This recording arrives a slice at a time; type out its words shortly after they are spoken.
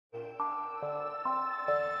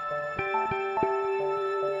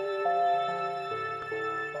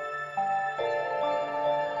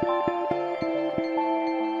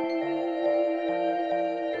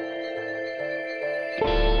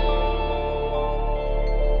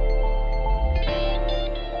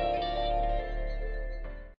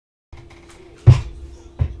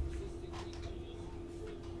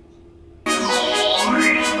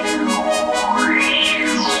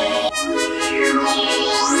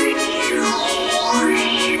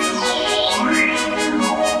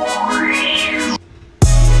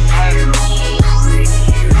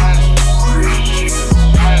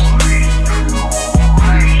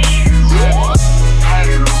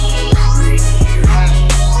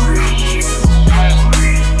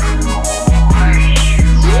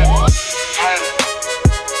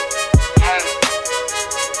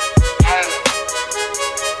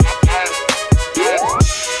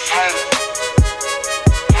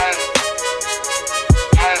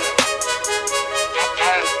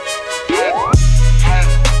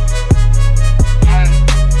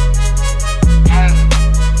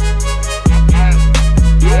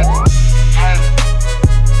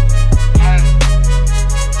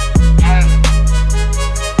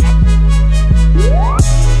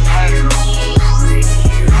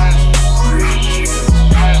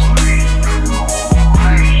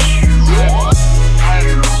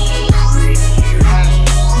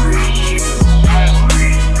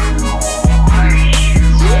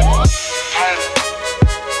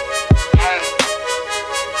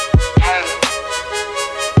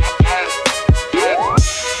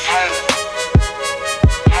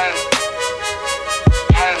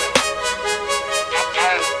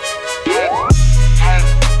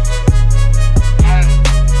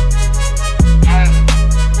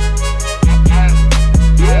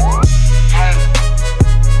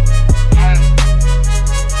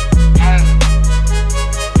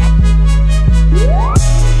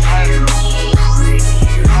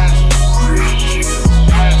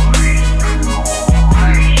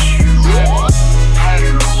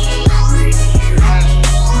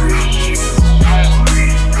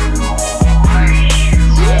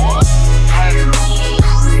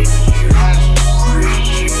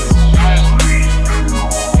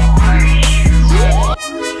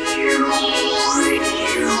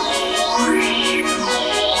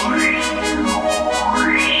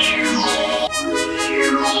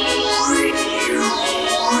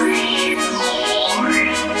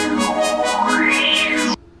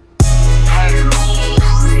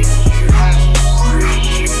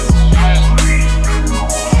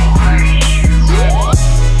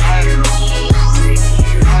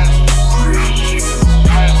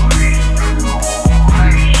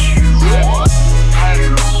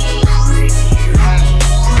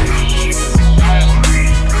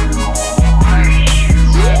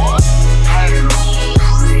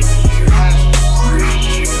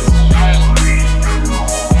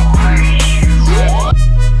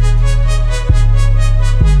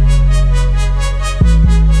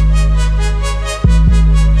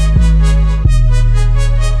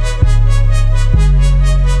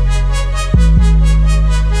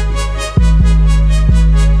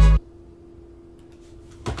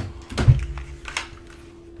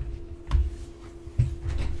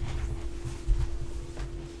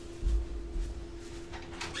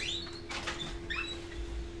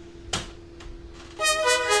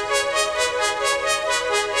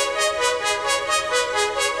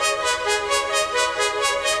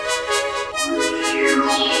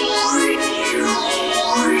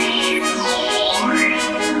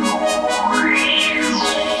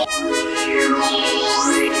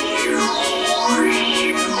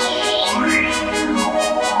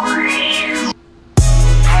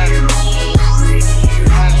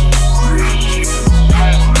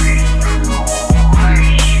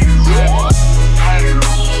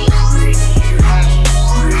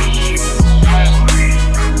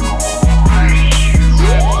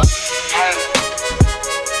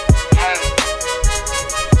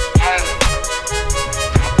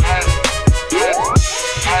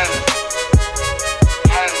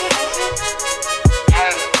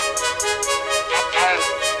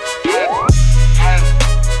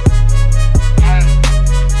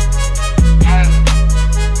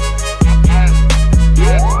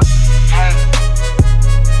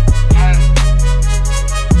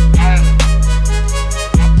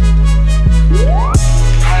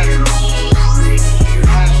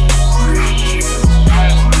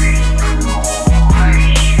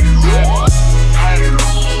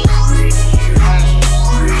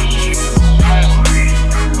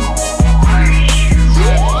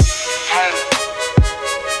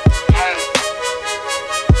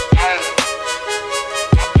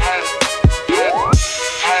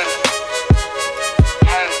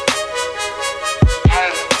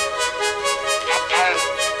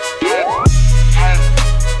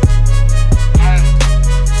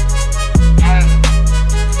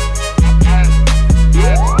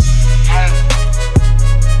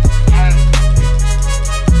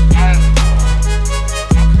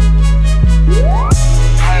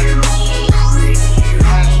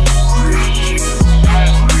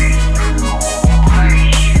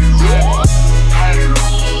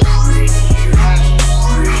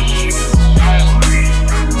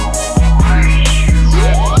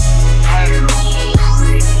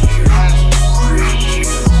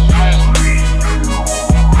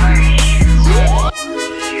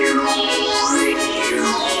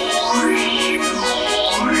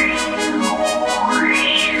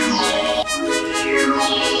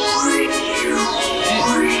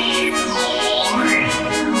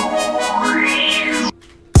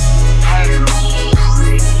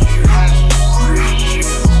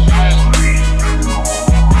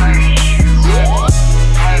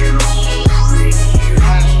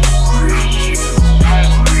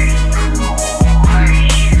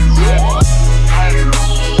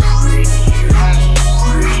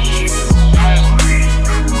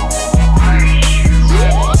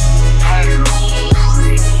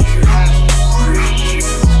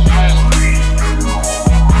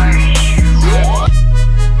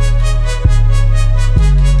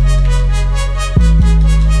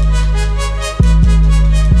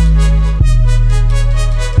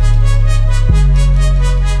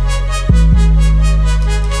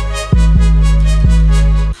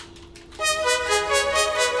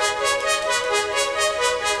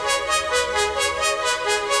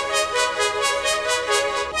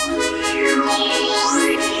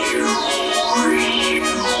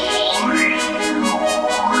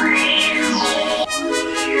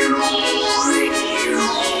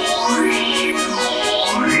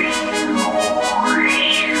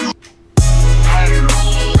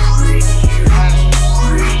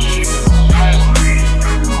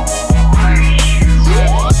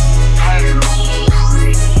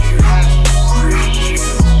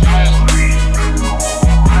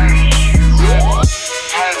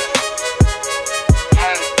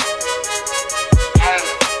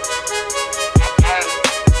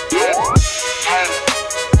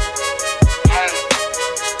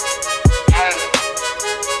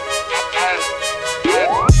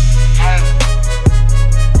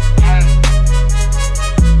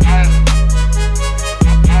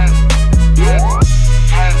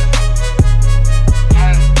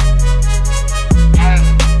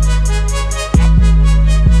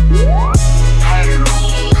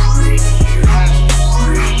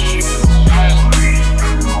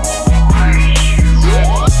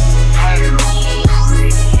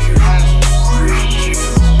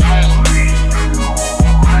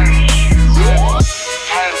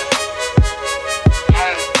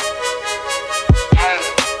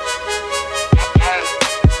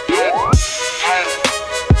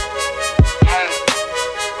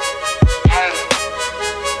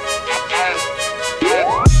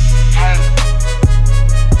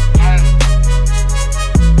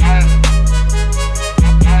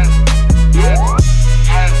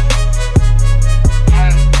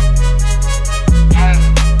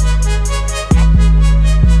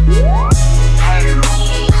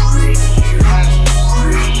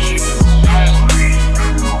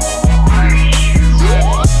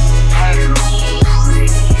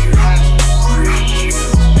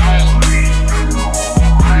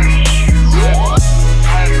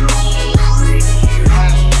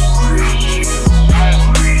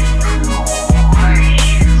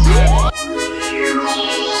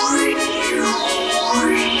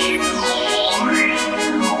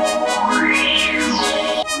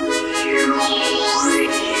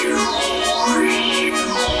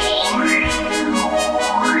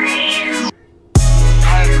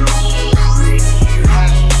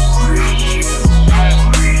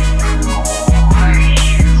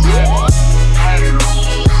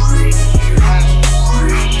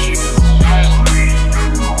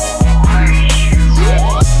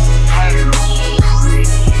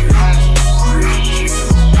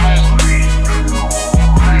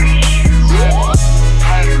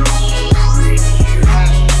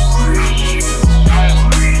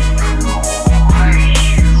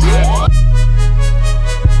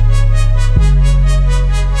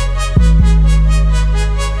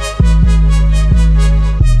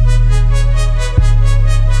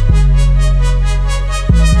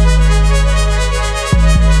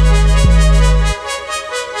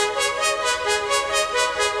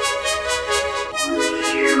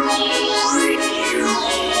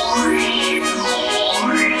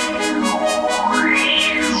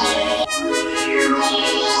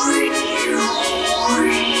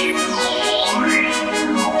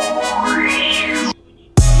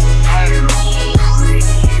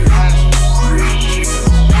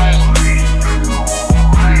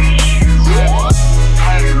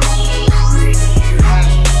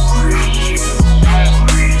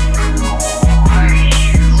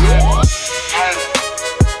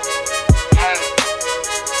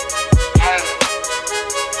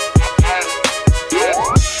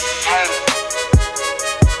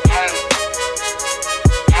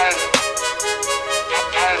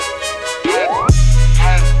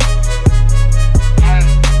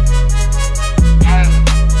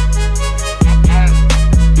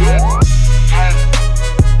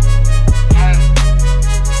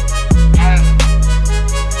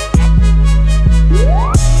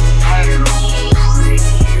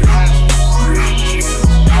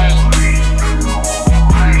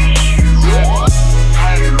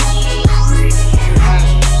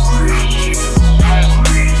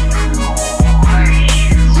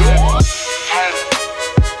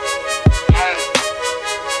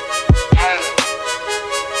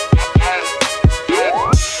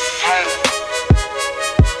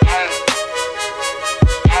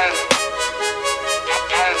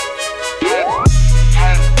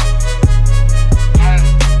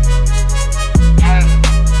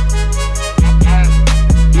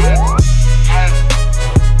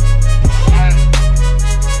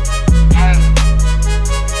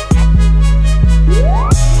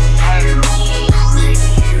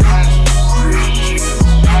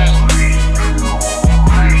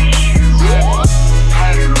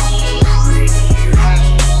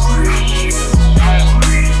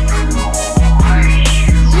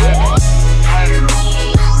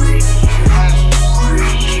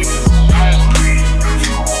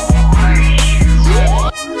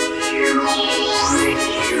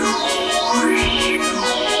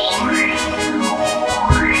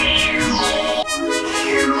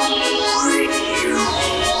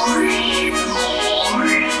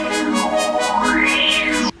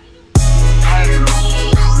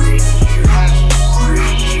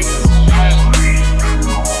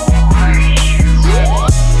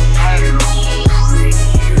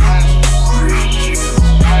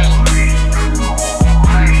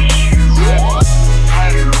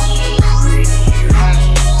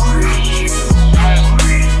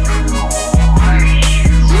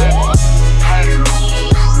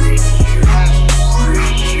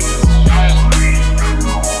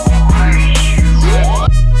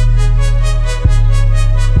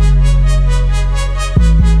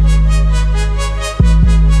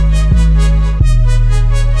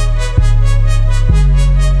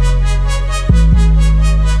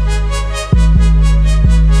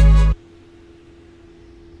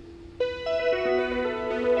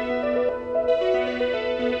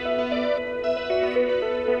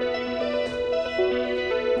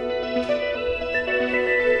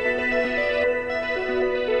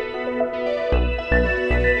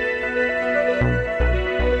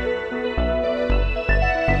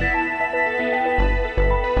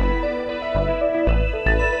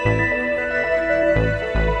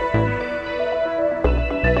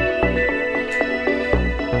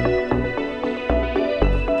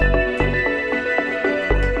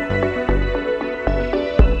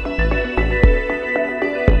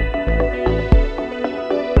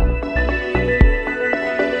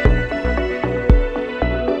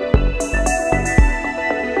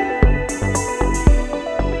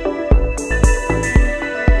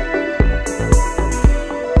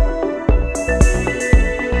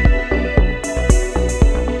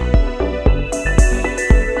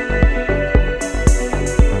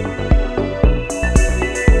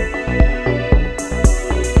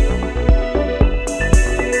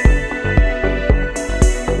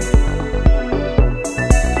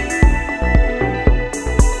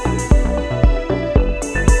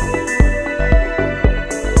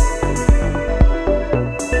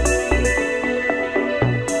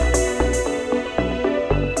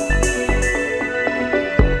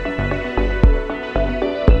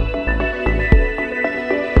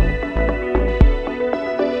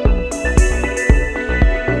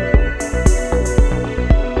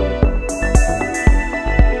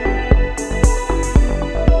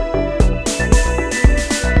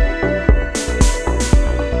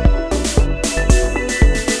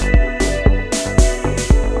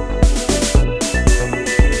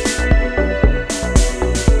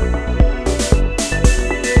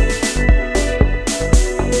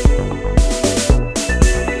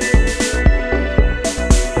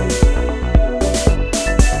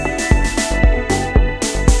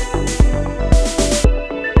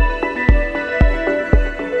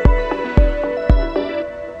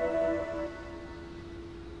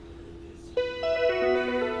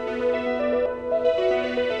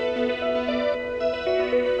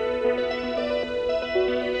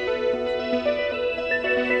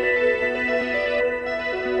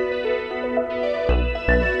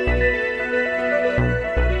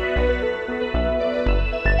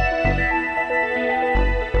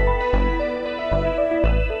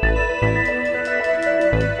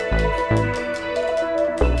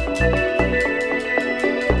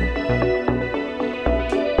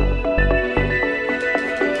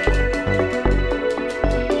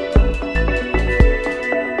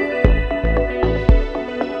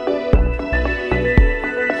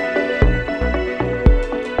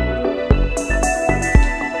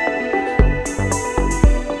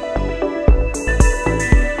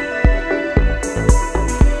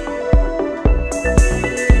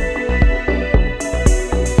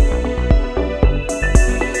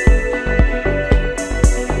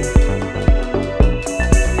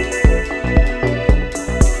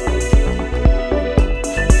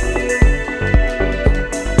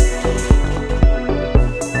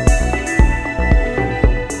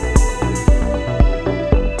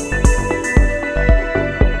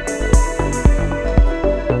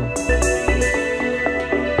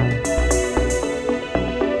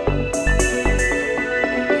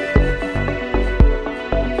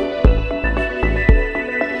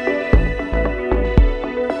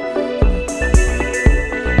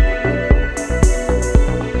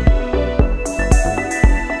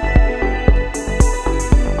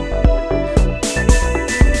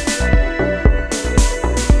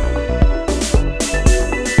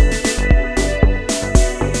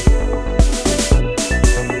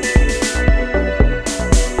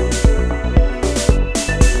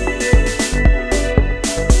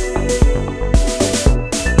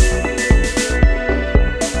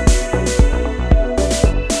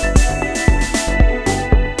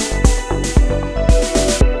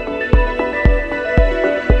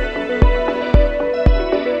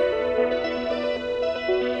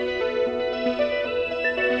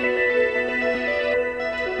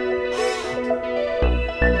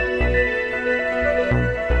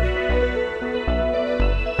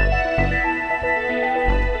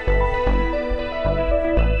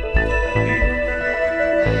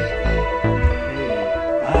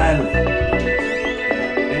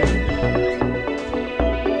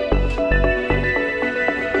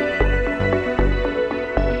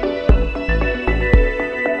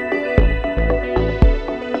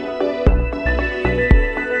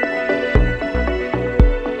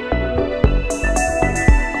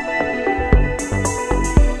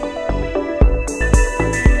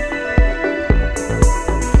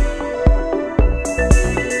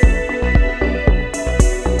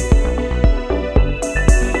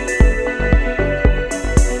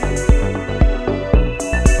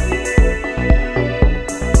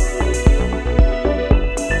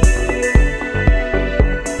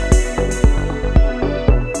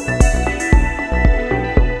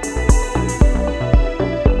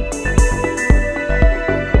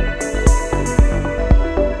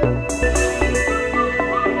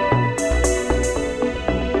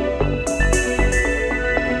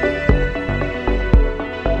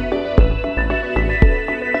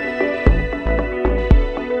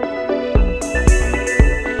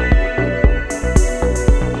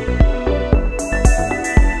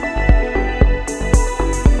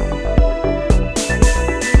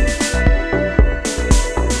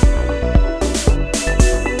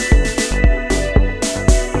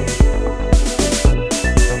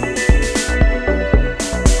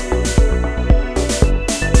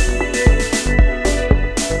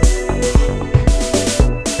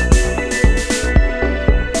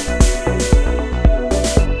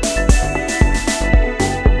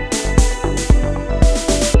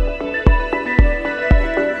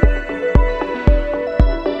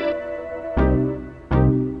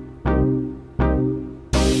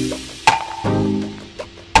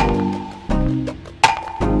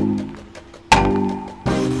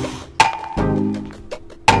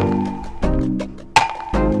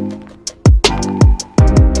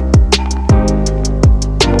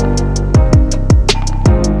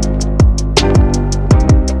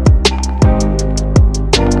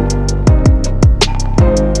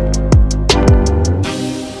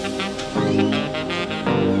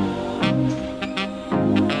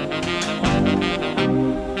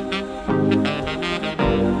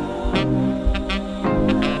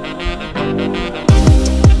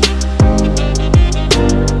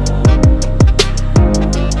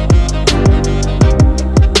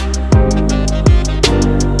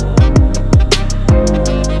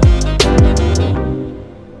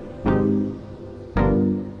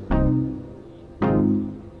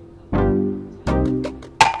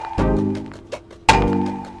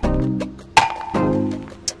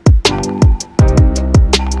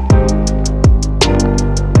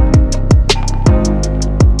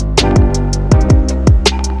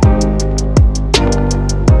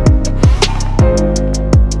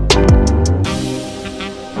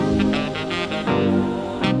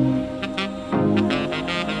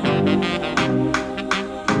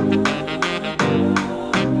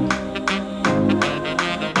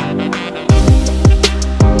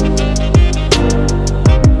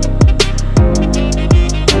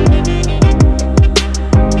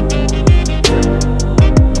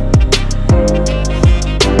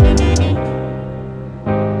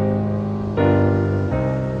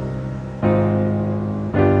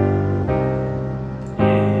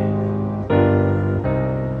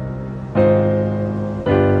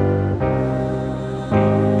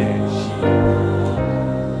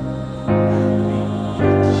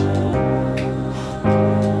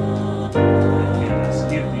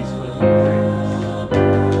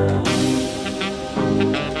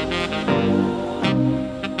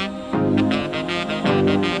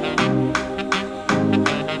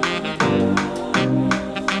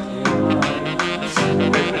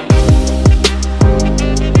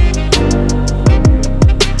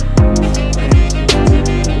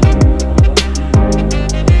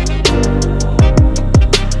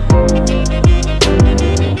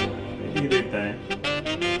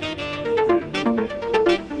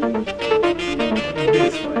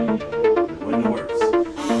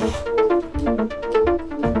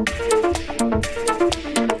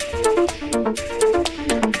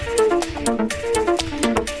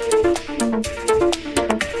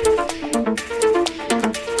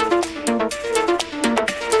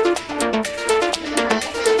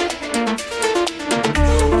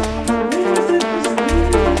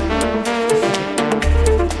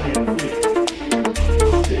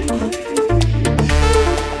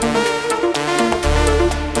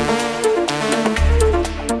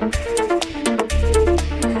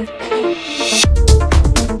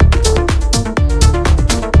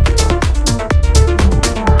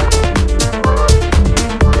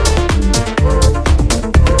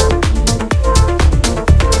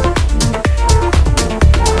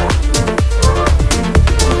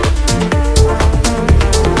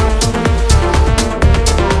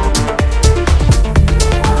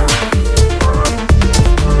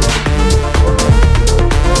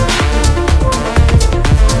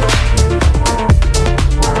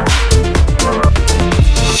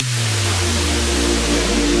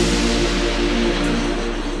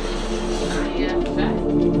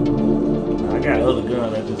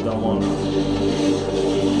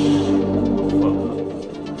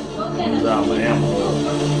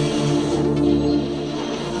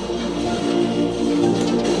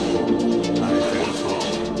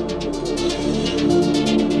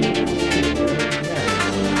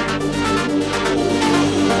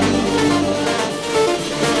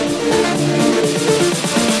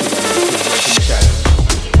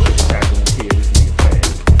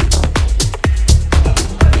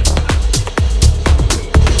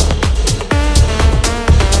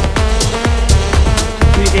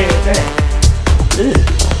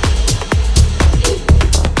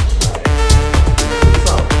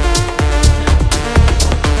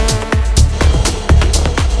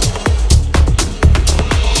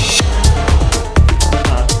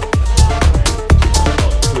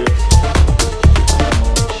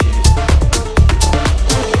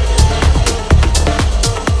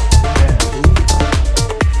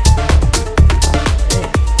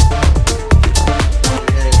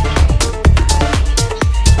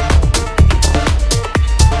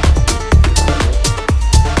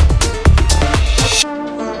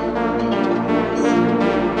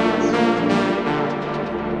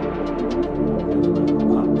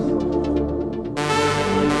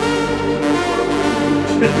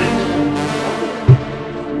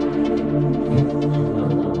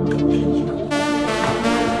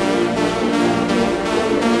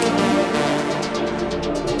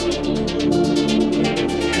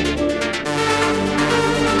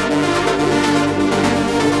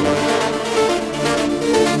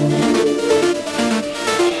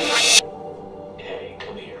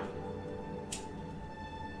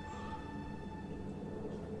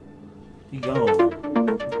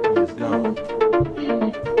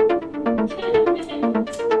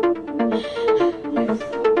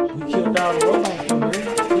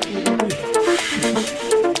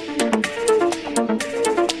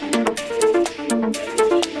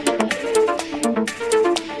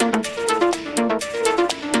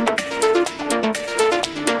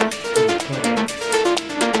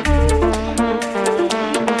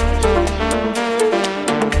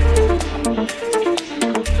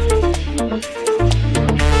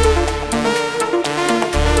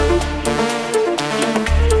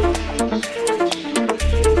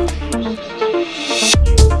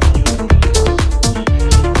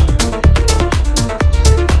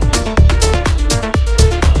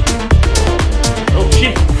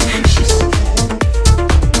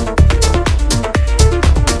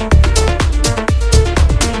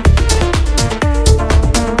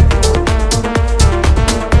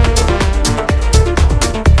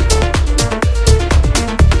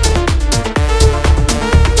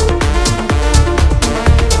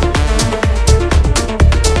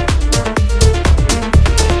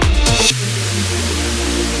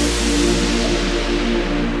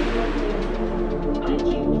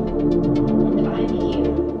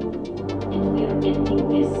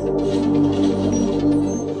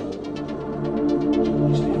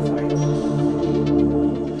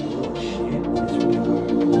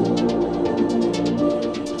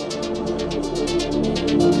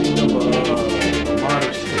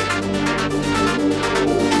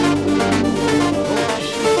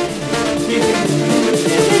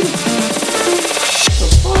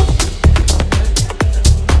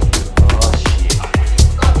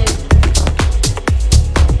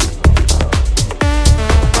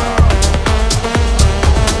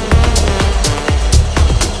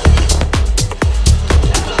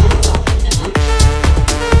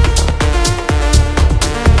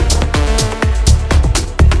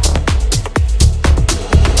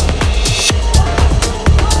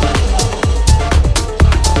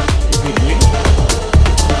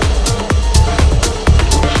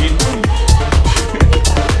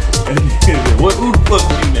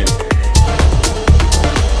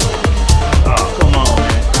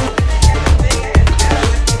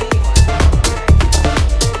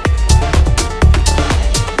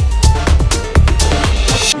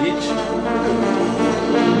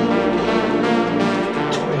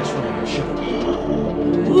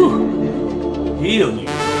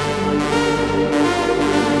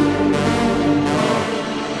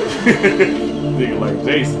Nigga like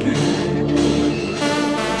Jason.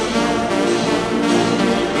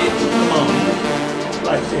 Come on.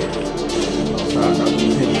 Like that. Oh, sorry, I'm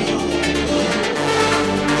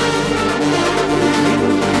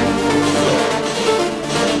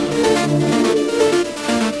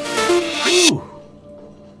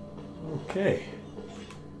Okay.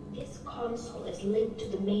 This console is linked to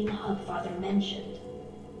the main hub Father mentioned.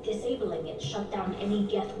 Disabling it shut down any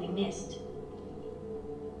geth we missed.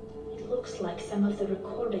 It looks like some of the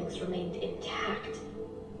recordings remained intact.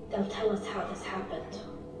 They'll tell us how this happened,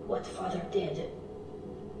 what Father did.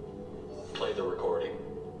 Play the recording.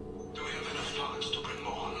 Do we have enough parts to bring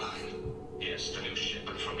more online? Yes, the new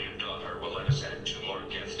shipment from your daughter will let us add 2 more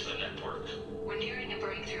geth to the network. We're nearing a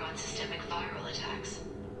breakthrough on systemic viral attacks.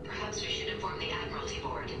 Perhaps we should inform the Admiralty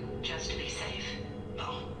Board, just to be safe.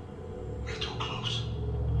 No. We're too close.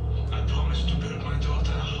 I promised to build my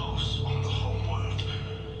daughter a house on the home world.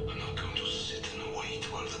 I'm not going to sit and wait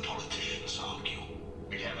while the politicians argue.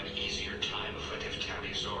 We'd have an easier time of it if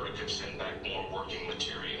Tali Zora could send back more working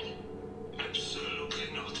material.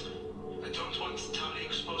 Absolutely not. I don't want Tali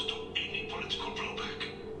exposed to any political blowback.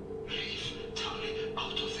 Leave Tali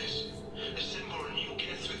out of this. Assemble a new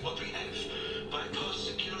geth with what we have. Bypass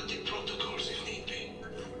security protocols if need be.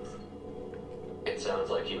 It sounds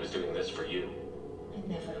like he was doing this for you. I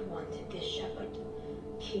never wanted this, Shepard.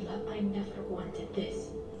 Keela, I never wanted this.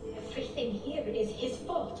 Everything here is his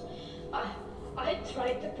fault. I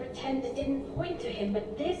tried to pretend it didn't point to him,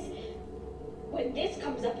 but this... When this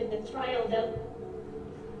comes up in the trial,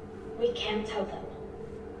 we can't tell them.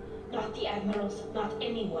 Not the admirals, not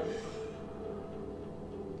anyone.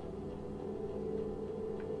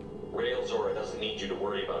 Rael Zora doesn't need you to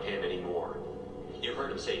worry about him anymore. You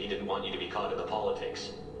heard him say he didn't want you to be caught in the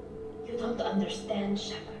politics. You don't understand,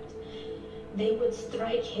 Shepard. They would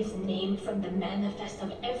strike his name from the manifest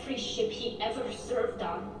of every ship he ever served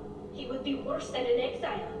on. He would be worse than an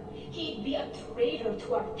exile. He'd be a traitor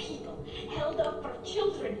to our people, held up for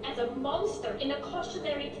children as a monster in a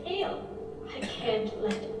cautionary tale. I can't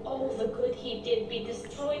let all the good he did be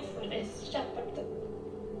destroyed for this, Shepard.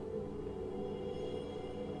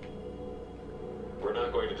 We're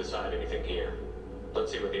not going to decide anything here.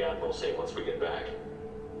 Let's see what the Admirals say once we get back.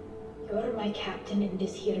 You're my captain in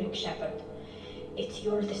this hearing, Shepard. It's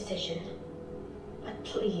your decision. But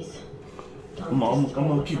please, don't I'm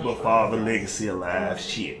gonna keep a father legacy alive.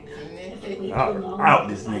 Shit. Out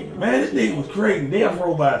this nigga. Man, this nigga was crazy. Damn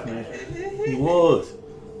robots, man. He was.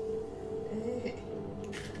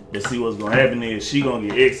 But see what's gonna happen is she gonna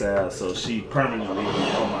get exiled, so she permanently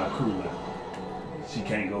on my crew now. She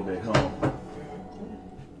can't go back home.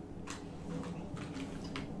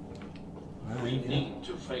 We need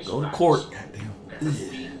to face Go to court, goddamn. There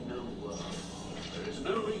is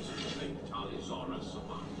no reason to think Tali Zora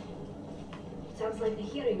survived. Sounds like the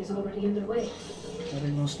hearing is already underway. How they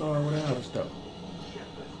gonna start without us though?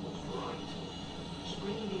 Shepard was right.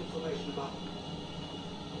 Bringing the information about.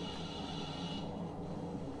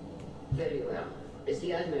 Very well. Is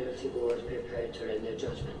the Admiralty Board prepared to render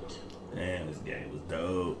judgment? Damn, this game was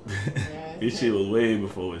dope. This shit was way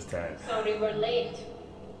before its time. Sorry we're late.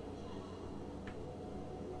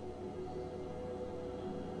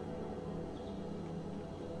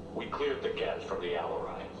 We cleared the geth from the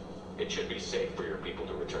Alarai. It should be safe for your people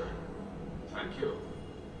to return. Thank you.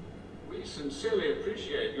 We sincerely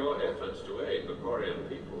appreciate your efforts to aid the Quarian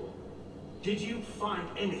people. Did you find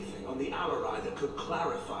anything on the Alarai that could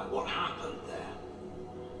clarify what happened there?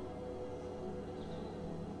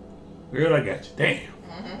 Girl, I got you. Damn.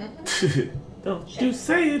 Don't you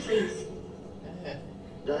say it. Please.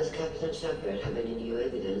 Does Captain Shepard have any new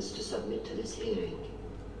evidence to submit to this hearing?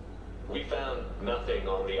 We found nothing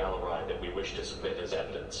on the Alarai that we wish to submit as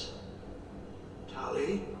evidence.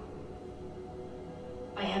 Tali?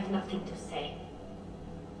 I have nothing to say.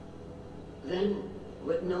 Then,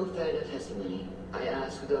 with no further testimony, I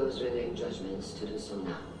ask those rendering judgments to do so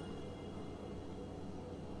now.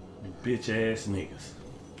 Bitch ass niggas.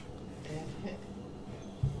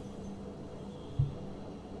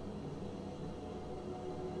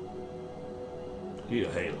 You a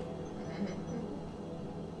hater.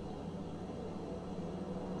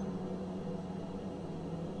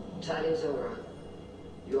 Tali Zora,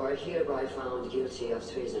 you are hereby found guilty of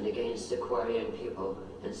treason against the Quarian people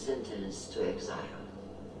and sentenced to exile.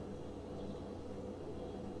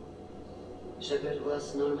 Shepard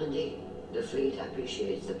was Normandy. The fleet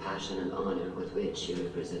appreciates the passion and honor with which you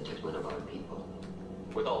represented one of our people.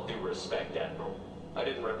 With all due respect, Admiral, I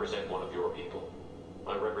didn't represent one of your people.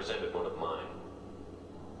 I represented one of mine.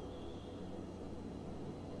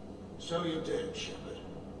 So you did, Shepard.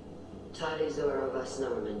 Talizor of West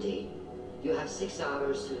Normandy. You have 6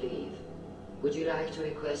 hours to leave. Would you like to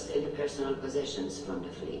request any personal possessions from the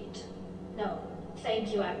fleet? No,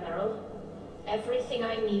 thank you, Admiral. Everything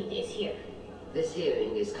I need is here. This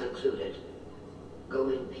hearing is concluded. Go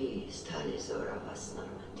in peace, Talizor of West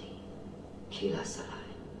Normandy. Kila Salai.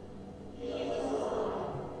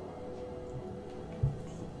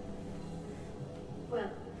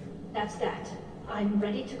 Well, that's that. I'm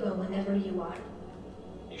ready to go whenever you are.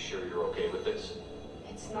 You sure you're okay with this?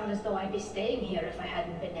 It's not as though I'd be staying here if I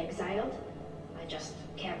hadn't been exiled. I just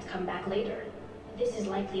can't come back later. This is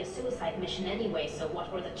likely a suicide mission anyway, so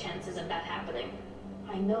what were the chances of that happening?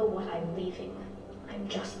 I know what I'm leaving. I'm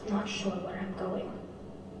just not sure where I'm going.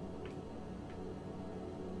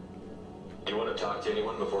 Do you want to talk to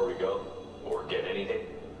anyone before we go? Or get anything?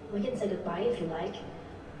 We can say goodbye if you like.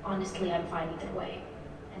 Honestly, I'm fine either way.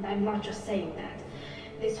 And I'm not just saying that.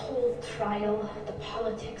 This whole trial, the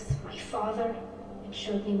politics, my father, it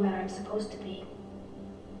showed me where I'm supposed to be.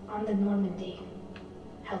 On the Normandy,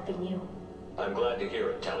 helping you. I'm glad to hear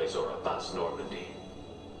it, Talizor of West Normandy.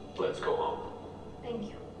 Let's go home. Thank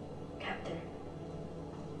you, Captain.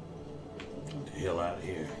 Get the hell out of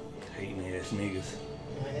here. Hating ass niggas.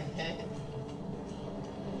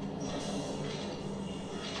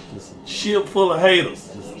 Just a ship full of haters.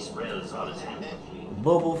 Just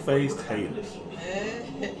bubble-faced haters.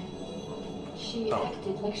 She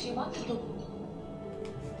acted like she wanted to.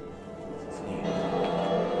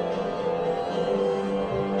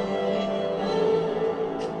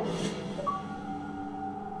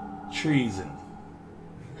 Treason.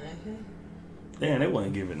 Damn, they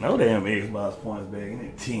wasn't giving no damn Xbox points back in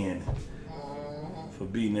at 10 for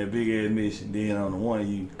beating that big ass mission. Then on the one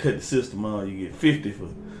you cut the system on, you get 50 for.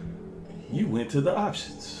 You went to the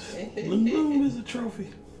options. Boom is a trophy.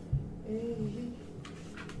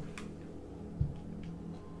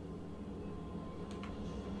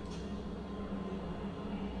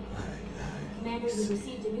 Commander, we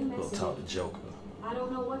received a new Go message. talk to Joker. I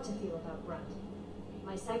don't know what to feel about Grunt.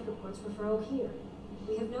 My psych reports refer O'Hare.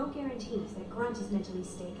 We have no guarantees that Grunt is mentally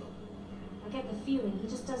stable. I get the feeling he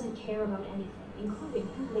just doesn't care about anything, including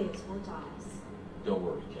who lives or dies. Don't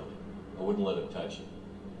worry, Kelly. I wouldn't let him touch you.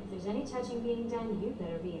 If there's any touching being done, you'd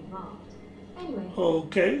better be involved. Anyway,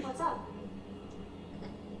 Okay. what's up?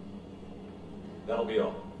 That'll be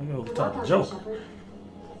all. I gotta Good talk luck to out there, Joker. Shepard.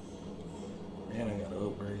 And I gotta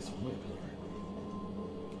upgrade some weapons.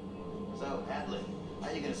 So, Hadley, how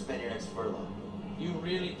are you gonna spend your next furlough? You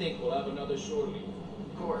really think we'll have another shore leave?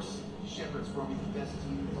 Of course. Shepard's probably the best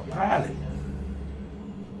team. Riley.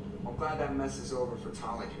 I'm glad that mess is over for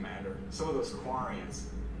Tali, Commander. Some of those Quarians.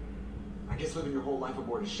 I guess living your whole life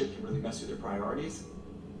aboard a ship can really mess with your priorities.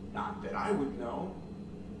 Not that I would know.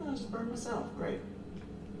 I'll just burn myself. Great.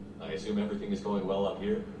 I assume everything is going well up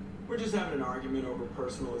here? We're just having an argument over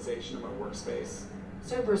personalization of my workspace.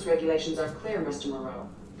 Cerberus regulations are clear, Mr. Moreau.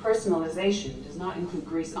 Personalization does not include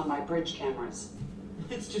grease on my bridge cameras.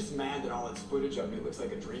 It's just mad that all its footage of me looks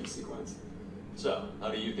like a dream sequence. So, how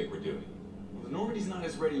do you think we're doing? Well, the Normandy's not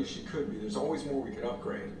as ready as she could be. There's always more we could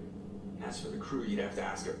upgrade. And as for the crew, you'd have to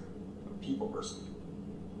ask a people person.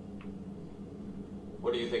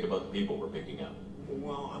 What do you think about the people we're picking up?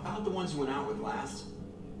 Well, about the ones you went out with last.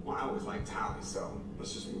 Well, I always liked Tali, so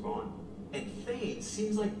let's just move on. And Thane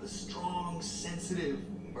seems like the strong, sensitive,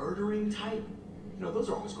 murdering type. You know, those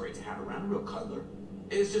are always great to have around, a real cuddler.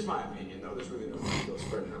 It's just my opinion, though. There's really no need to go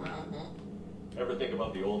spreading around. Ever think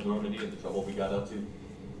about the old Normandy and the trouble we got up to?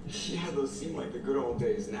 Yeah, those seem like the good old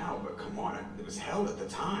days now, but come on, it was hell at the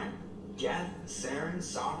time. Geth, Saren,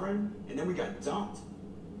 Sovereign, and then we got dumped.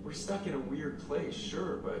 We're stuck in a weird place,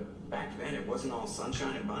 sure, but back then it wasn't all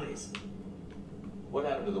sunshine and bunnies. What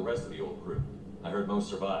happened to the rest of the old crew? I heard most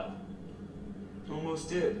survived. Almost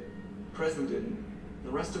did. Presley didn't. The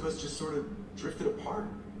rest of us just sort of drifted apart.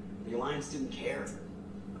 The Alliance didn't care.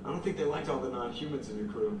 I don't think they liked all the non-humans in your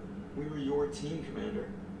crew. We were your team, Commander.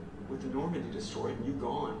 With the Normandy destroyed and you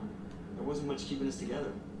gone, there wasn't much keeping us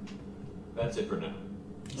together. That's it for now.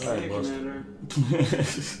 See you, Commander.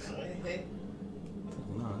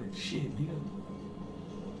 No, that shit, nigga.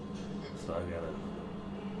 So I gotta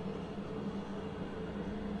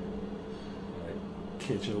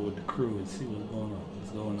catch up with the crew and see what's going on.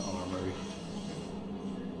 Let's go in the armory.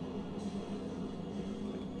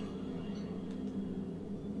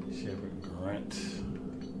 Shepard Grunt.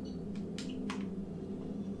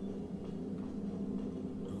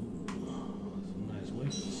 Ooh, some nice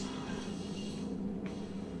weapons.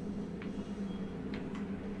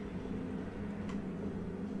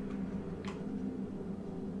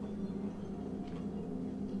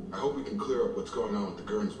 I hope we can clear up what's going on with the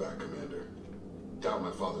Gernsback, Commander. Doubt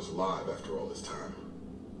my father's alive after all this time.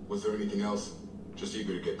 Was there anything else? Just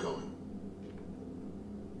eager to get going.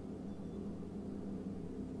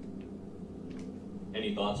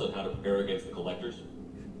 Any thoughts on how to prepare against the Collectors?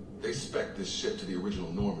 They spec'd this ship to the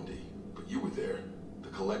original Normandy, but you were there. The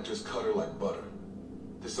Collectors cut her like butter.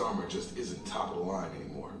 This armor just isn't top of the line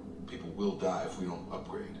anymore. People will die if we don't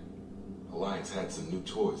upgrade. Alliance had some new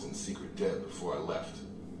toys in Secret Dead before I left.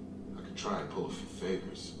 I could try and pull a few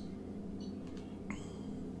favors.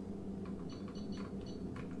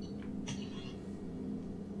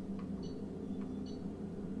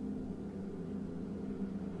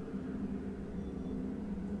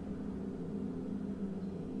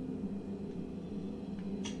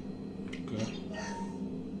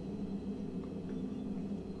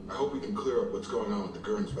 I hope we can clear up what's going on with the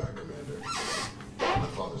Gernsback, Commander. My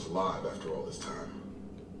father's alive after all this time.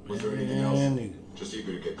 Was there anything else? Just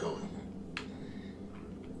eager to get going.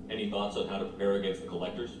 Any thoughts on how to prepare against the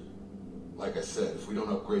Collectors? Like I said, if we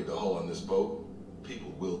don't upgrade the hull on this boat,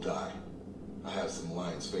 people will die. I have some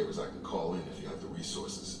Alliance favors I can call in if you have the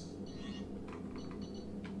resources.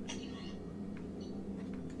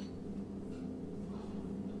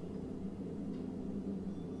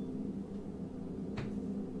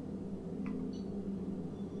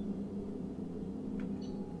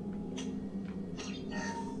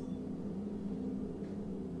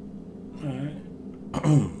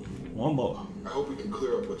 One more. I hope we can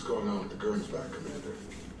clear up what's going on with the Gernsback, Commander.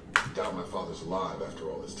 Doubt my father's alive after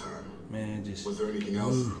all this time. Man, just... Was there anything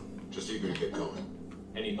else? Just eager to get going.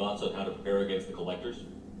 Any thoughts on how to prepare against the Collectors?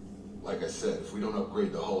 Like I said, if we don't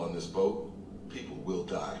upgrade the hull on this boat, people will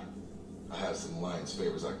die. I have some Alliance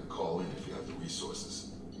favors I can call in if you have the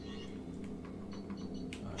resources.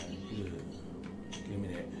 Alright, good. Give me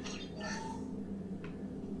that.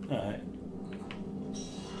 Alright.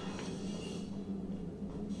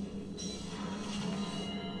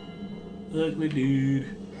 Ugly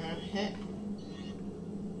dude.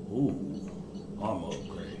 Ooh, armor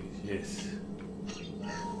upgrades, yes.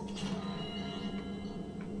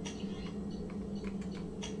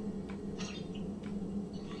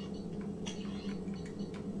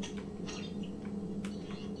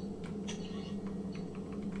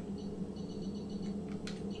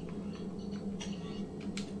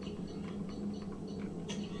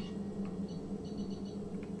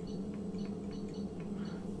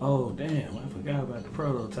 Oh, damn, I forgot about the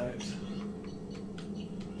prototypes.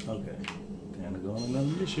 Okay, time to go on another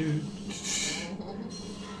mission.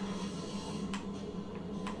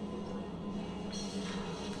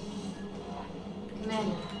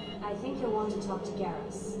 Commander, I think you'll want to talk to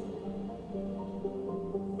Garrus.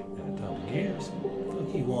 Gotta talk to Garrus? What the fuck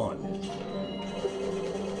he want?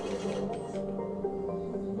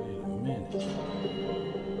 Wait a minute.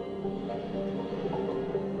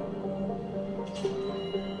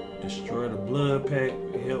 Destroy the blood pack,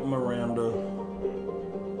 help Miranda.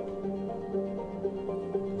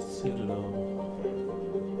 Citadel.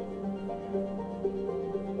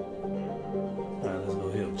 Alright, let's go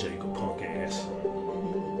help Jacob, punk ass.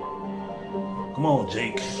 Come on,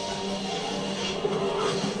 Jake.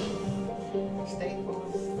 Stay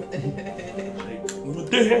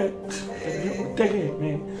What the heck? What the heck,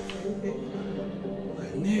 man?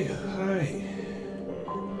 Like, nigga, alright.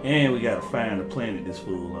 And we gotta find the planet this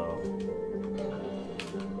fool on.